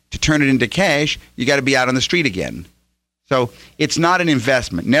home, to turn it into cash, you got to be out on the street again. So it's not an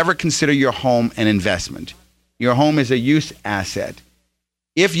investment. Never consider your home an investment. Your home is a use asset.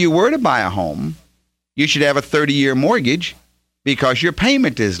 If you were to buy a home, you should have a 30-year mortgage because your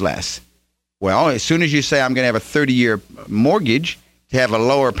payment is less. Well, as soon as you say, I'm going to have a 30-year mortgage, to have a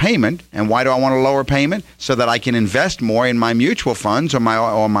lower payment. And why do I want a lower payment? So that I can invest more in my mutual funds or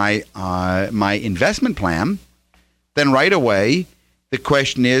my investment plan. Then right away, the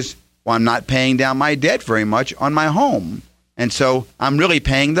question is, well, I'm not paying down my debt very much on my home. And so I'm really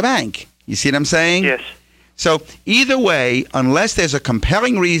paying the bank. You see what I'm saying? Yes. So either way, unless there's a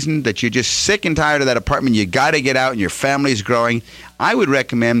compelling reason that you're just sick and tired of that apartment, you got to get out and your family's growing, I would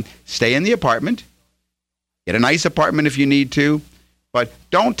recommend stay in the apartment. Get a nice apartment if you need to, but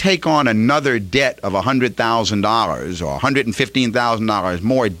don't take on another debt of $100,000 or $115,000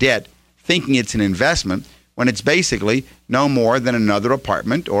 more debt thinking it's an investment when it's basically no more than another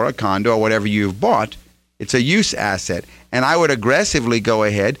apartment or a condo or whatever you've bought. It's a use asset. And I would aggressively go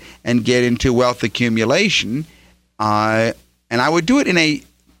ahead and get into wealth accumulation, and I would do it in a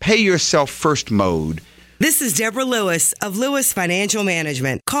pay yourself first mode. This is Deborah Lewis of Lewis Financial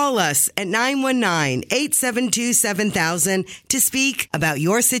Management. Call us at 919-872-7000 to speak about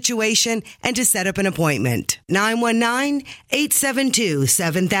your situation and to set up an appointment.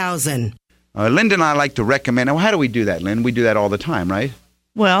 919-872-7000. Linda and I like to recommend. Well, how do we do that, Lynn? We do that all the time, right?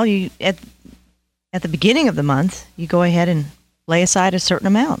 Well, you at the beginning of the month, you go ahead and lay aside a certain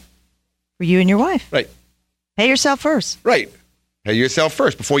amount for you and your wife. Right. Pay yourself first. Right. Pay yourself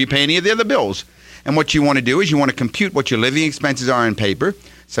first before you pay any of the other bills. And what you want to do is you want to compute what your living expenses are on paper,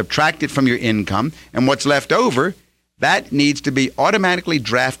 subtract it from your income, and what's left over, that needs to be automatically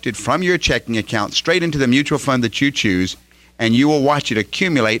drafted from your checking account straight into the mutual fund that you choose, and you will watch it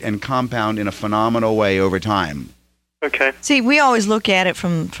accumulate and compound in a phenomenal way over time. Okay. See, we always look at it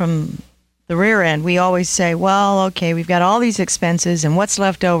from the rear end. We always say, well, okay, we've got all these expenses, and what's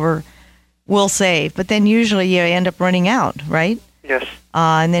left over we'll save. But then usually you end up running out, right? Yes.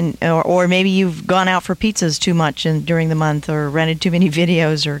 And then, or maybe you've gone out for pizzas too much during the month, or rented too many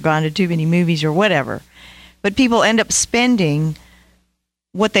videos, or gone to too many movies, or whatever. But people end up spending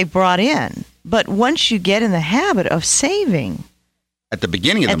what they brought in. But once you get in the habit of saving at the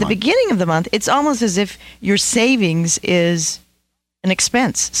beginning of the month, it's almost as if your savings is an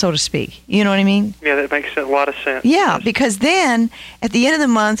expense, so to speak. You know what I mean? Yeah, that makes a lot of sense. Yeah, because then at the end of the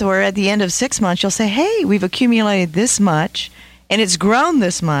month or at the end of 6 months, you'll say, hey, we've accumulated this much, and it's grown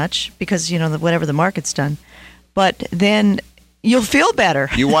this much because, whatever the market's done. But then you'll feel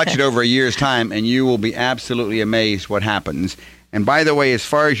better. You watch it over a year's time, and you will be absolutely amazed what happens. And by the way, as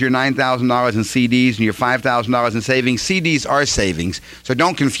far as your $9,000 in CDs and your $5,000 in savings, CDs are savings. So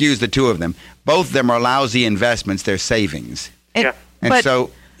don't confuse the two of them. Both of them are lousy investments. They're savings. And so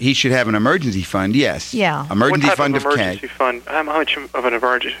he should have an emergency fund, yes. Yeah. Emergency what type fund of emergency cash. Fund? How much of an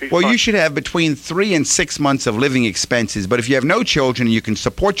emergency fund? Well, you should have between 3 and 6 months of living expenses. But if you have no children and you can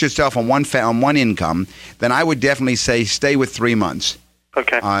support yourself on one income, then I would definitely say stay with 3 months.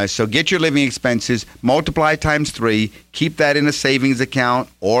 Okay. So get your living expenses, multiply times 3, keep that in a savings account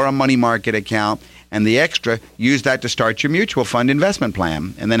or a money market account, and the extra, use that to start your mutual fund investment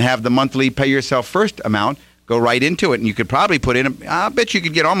plan. And then have the monthly pay yourself first amount go right into it. And you could probably put in, I bet you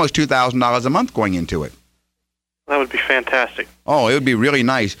could get almost $2,000 a month going into it. That would be fantastic. Oh, it would be really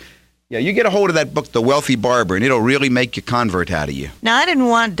nice. Yeah, you get a hold of that book, The Wealthy Barber, and it'll really make a convert out of you. Now, I didn't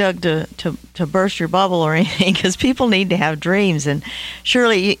want Doug to burst your bubble or anything, because people need to have dreams. And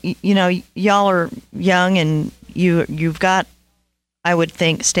surely, y'all are young, and you've got, I would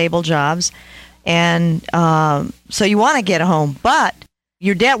think, stable jobs. And so you want to get a home, but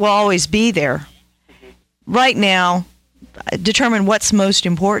your debt will always be there. Right now, determine what's most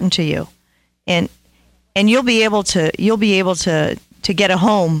important to you, and you'll be able to get a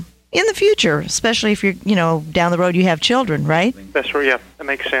home in the future, especially if you're down the road you have children, right? That's right. Yeah, that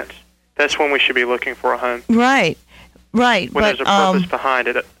makes sense. That's when we should be looking for a home. Right. When there's a purpose behind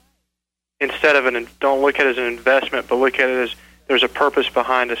it, instead of don't look at it as an investment, but look at it as there's a purpose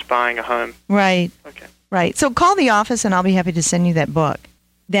behind us buying a home. Right. Okay. Right. So call the office, and I'll be happy to send you that book.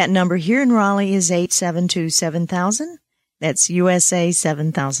 That number here in Raleigh is 872-7000. That's USA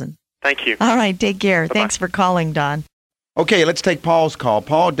 7000. Thank you. All right, take care. Bye-bye. Thanks for calling, Don. Okay, let's take Paul's call.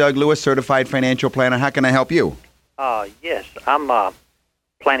 Paul, Doug Lewis, Certified Financial Planner. How can I help you? Yes, I'm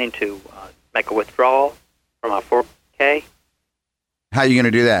planning to make a withdrawal from my 401k. How are you going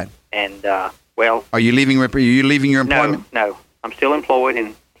to do that? And, Are you leaving your employment? No. I'm still employed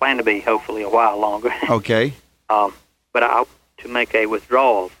and plan to be hopefully a while longer. Okay. But I to make a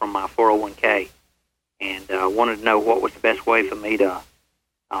withdrawal from my 401k, and wanted to know what was the best way for me to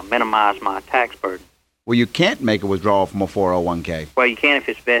minimize my tax burden. Well, you can't make a withdrawal from a 401k. Well, you can if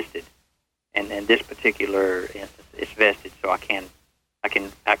it's vested, and in this particular instance, it's vested, so I can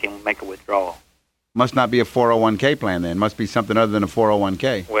make a withdrawal. Must not be a 401k plan then. Must be something other than a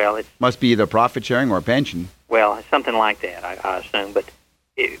 401k. Well, it must be either profit sharing or a pension. Well, something like that, I assume. But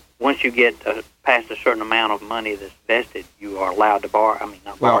once you get past a certain amount of money that's vested, you are allowed to borrow. I mean,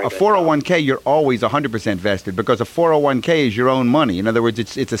 not borrow. Well, a 401k, you're always 100% vested because a 401k is your own money. In other words,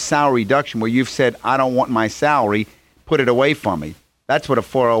 it's a salary deduction where you've said, I don't want my salary, put it away from me. That's what a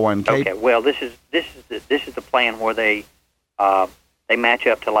 401k. Okay. Well, this is the plan where they match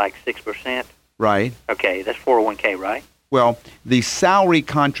up to like 6%. Right. Okay, that's 401k, right? Well, the salary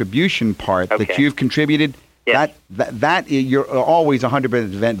contribution part that you've contributed, yes. that you're always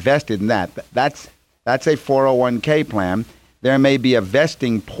 100% vested in that. That's a 401k plan. There may be a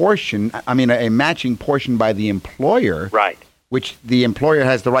vesting portion, a matching portion by the employer. Right. Which the employer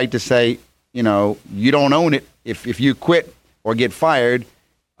has the right to say, you don't own it if you quit or get fired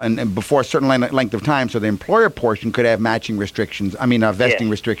and before a certain length of time. So the employer portion could have matching restrictions, vesting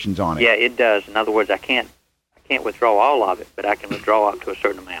restrictions on it. Yeah, it does. In other words, I can't withdraw all of it, but I can withdraw up to a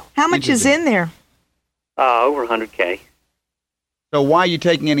certain amount. How much is in there? Over 100K. So why are you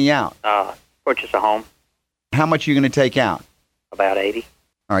taking any out? Purchase a home. How much are you going to take out? About 80.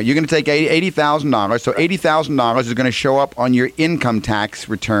 All right, you're going to take $80,000. So $80,000 is going to show up on your income tax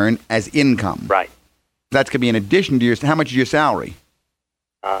return as income. Right. That's going to be in addition to how much is your salary?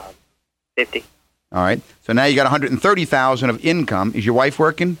 50. All right. So now you got $130,000 of income. Is your wife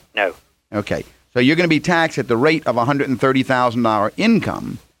working? No. Okay. So you're going to be taxed at the rate of $130,000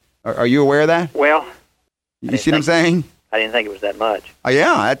 income. Are you aware of that? Well, you see what I'm saying? I didn't think it was that much. Oh,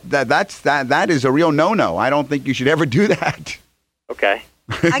 yeah. That is a real no-no. I don't think you should ever do that. Okay.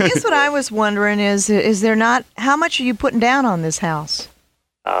 I guess what I was wondering is there not, how much are you putting down on this house?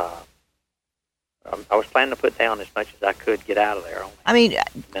 I was planning to put down as much as I could get out of there.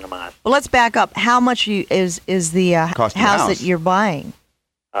 Minimize. Well, let's back up. How much is the house that you're buying?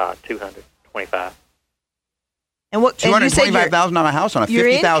 $225,000. And what? $225,000 house on a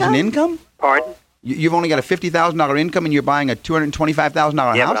 $50,000 income? Pardon? You've only got a $50,000 income, and you're buying a $225,000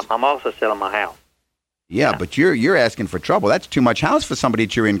 house. Yeah, but I'm also selling my house. Yeah, but you're asking for trouble. That's too much house for somebody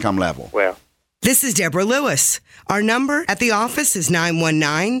at your income level. Well. This is Deborah Lewis. Our number at the office is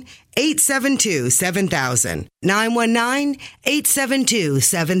 919-872-7000.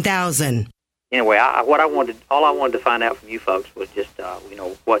 919-872-7000. Anyway, all I wanted to find out from you folks was just,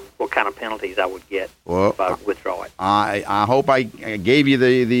 what kind of penalties I would get if I withdraw it. I hope I gave you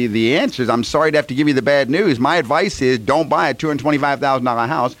the answers. I'm sorry to have to give you the bad news. My advice is don't buy a $225,000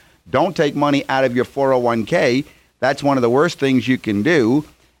 house. Don't take money out of your 401k. That's one of the worst things you can do.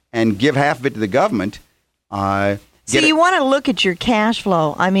 And give half of it to the government. So you want to look at your cash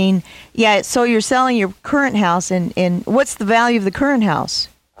flow. So you're selling your current house, and what's the value of the current house?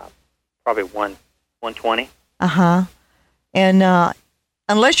 Probably $120. And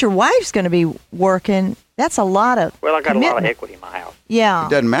unless your wife's going to be working, that's a lot of. Well, I got a lot of equity in my house. Yeah, it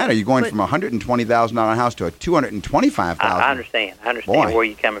doesn't matter. You're going from a $120,000 house to a $225,000. I understand. Boy. Where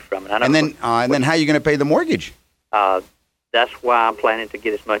you're coming from, and then how are you going to pay the mortgage? That's why I'm planning to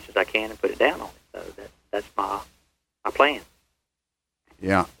get as much as I can and put it down on it. So that's my plan.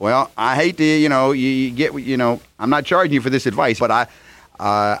 Yeah. Well, I hate to, you get, I'm not charging you for this advice, but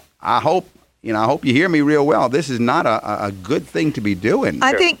I hope you hear me real well. This is not a good thing to be doing.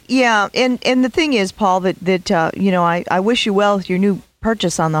 I think, yeah. And the thing is, Paul, that I wish you well with your new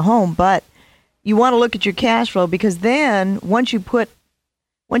purchase on the home, but you want to look at your cash flow because then once you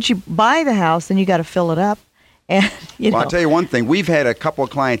buy the house, then you got to fill it up. And, I'll tell you one thing. We've had a couple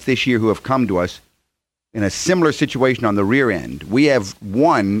of clients this year who have come to us in a similar situation on the rear end. We have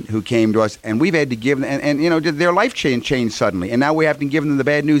one who came to us, and we've had to give them, and their life changed suddenly. And now we have to give them the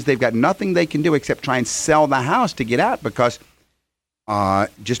bad news. They've got nothing they can do except try and sell the house to get out because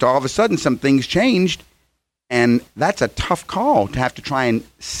just all of a sudden some things changed. And that's a tough call to have to try and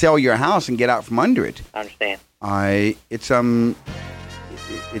sell your house and get out from under it. I understand.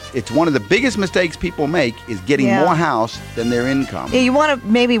 It's one of the biggest mistakes people make is getting more house than their income. Yeah, you want to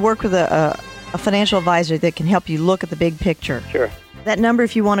maybe work with a financial advisor that can help you look at the big picture. Sure. That number,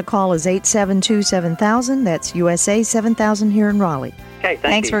 if you want to call, is 872-7000. That's USA 7000 here in Raleigh. Okay,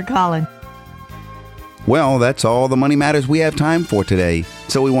 thanks for calling. Well, that's all the Money Matters we have time for today.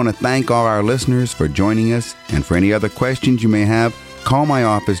 So we want to thank all our listeners for joining us. And for any other questions you may have, call my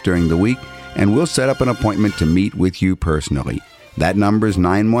office during the week, and we'll set up an appointment to meet with you personally. That number is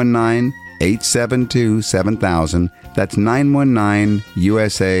 919-872-7000. That's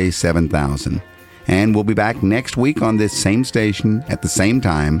 919-USA-7000. And we'll be back next week on this same station at the same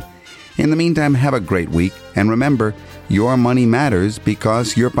time. In the meantime, have a great week. And remember, your money matters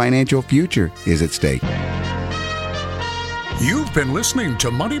because your financial future is at stake. You've been listening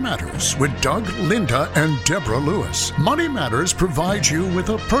to Money Matters with Doug, Linda, and Deborah Lewis. Money Matters provides you with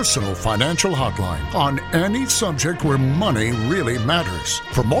a personal financial hotline on any subject where money really matters.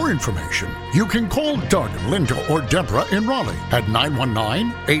 For more information, you can call Doug, Linda, or Deborah in Raleigh at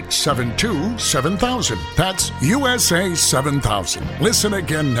 919-872-7000. That's USA 7000. Listen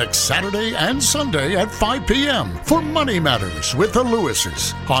again next Saturday and Sunday at 5 p.m. for Money Matters with the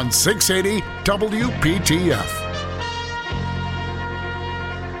Lewises on 680 WPTF.